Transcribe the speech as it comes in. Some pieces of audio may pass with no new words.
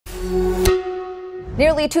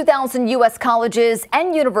Nearly 2,000 U.S. colleges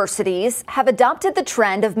and universities have adopted the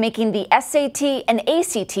trend of making the SAT and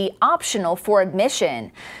ACT optional for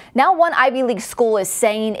admission. Now one Ivy League school is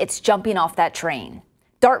saying it's jumping off that train.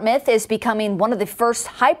 Dartmouth is becoming one of the first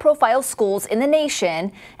high-profile schools in the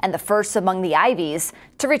nation and the first among the Ivies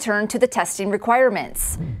to return to the testing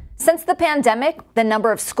requirements. Since the pandemic, the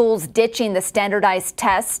number of schools ditching the standardized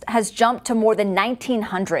test has jumped to more than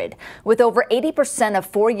 1,900, with over 80% of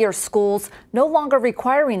four-year schools no longer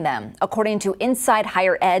requiring them, according to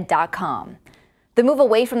InsideHigherEd.com. The move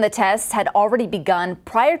away from the tests had already begun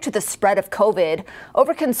prior to the spread of COVID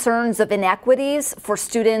over concerns of inequities for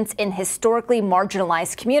students in historically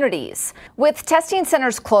marginalized communities. With testing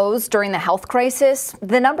centers closed during the health crisis,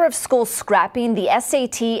 the number of schools scrapping the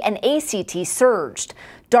SAT and ACT surged.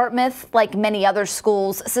 Dartmouth, like many other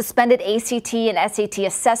schools, suspended ACT and SAT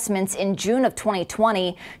assessments in June of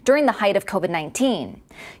 2020 during the height of COVID-19.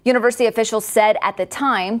 University officials said at the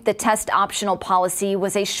time the test optional policy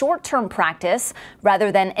was a short-term practice rather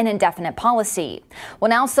than an indefinite policy. Well,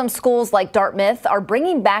 now some schools like Dartmouth are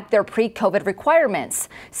bringing back their pre-COVID requirements,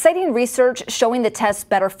 citing research showing the tests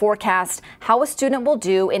better forecast how a student will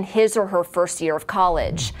do in his or her first year of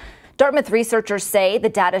college. Dartmouth researchers say the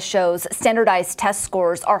data shows standardized test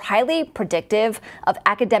scores are highly predictive of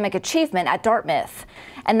academic achievement at Dartmouth,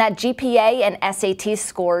 and that GPA and SAT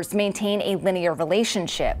scores maintain a linear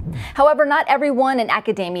relationship. However, not everyone in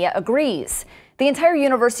academia agrees. The entire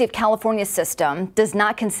University of California system does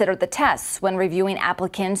not consider the tests when reviewing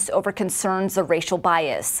applicants over concerns of racial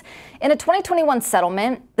bias. In a 2021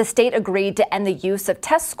 settlement, the state agreed to end the use of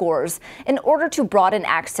test scores in order to broaden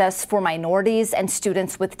access for minorities and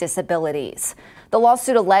students with disabilities. The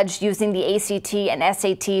lawsuit alleged using the ACT and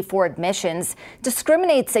SAT for admissions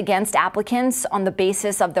discriminates against applicants on the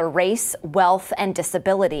basis of their race, wealth, and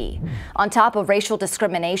disability. On top of racial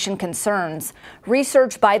discrimination concerns,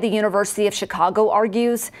 research by the University of Chicago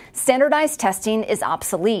argues standardized testing is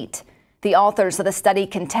obsolete. The authors of the study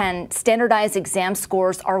contend standardized exam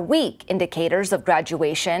scores are weak indicators of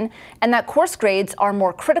graduation and that course grades are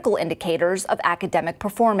more critical indicators of academic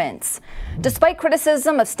performance. Despite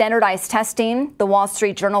criticism of standardized testing, the Wall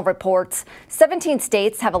Street Journal reports 17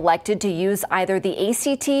 states have elected to use either the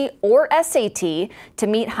ACT or SAT to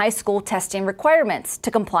meet high school testing requirements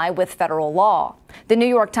to comply with federal law. The New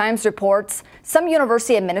York Times reports some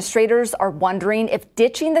university administrators are wondering if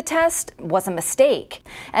ditching the test was a mistake.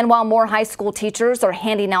 And while more high school teachers are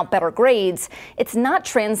handing out better grades, it's not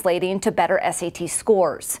translating to better SAT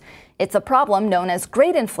scores. It's a problem known as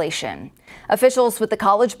grade inflation. Officials with the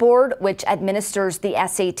College Board, which administers the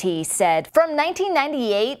SAT, said from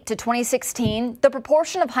 1998 to 2016, the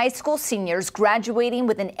proportion of high school seniors graduating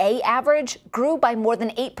with an A average grew by more than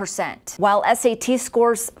 8%, while SAT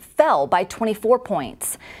scores fell by 24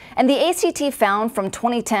 points. And the ACT found from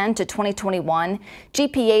 2010 to 2021,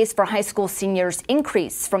 GPAs for high school seniors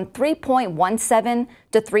increased from 3.17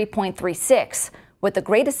 to 3.36. with the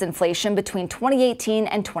greatest inflation between 2018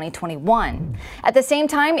 and 2021. At the same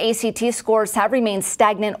time, ACT scores have remained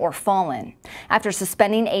stagnant or fallen. After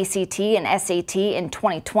suspending ACT and SAT in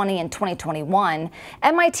 2020 and 2021,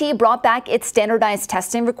 MIT brought back its standardized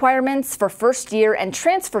testing requirements for first-year and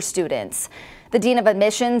transfer students. The Dean of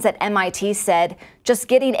Admissions at MIT said, "Just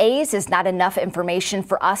getting A's is not enough information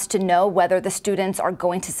for us to know whether the students are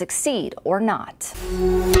going to succeed or not."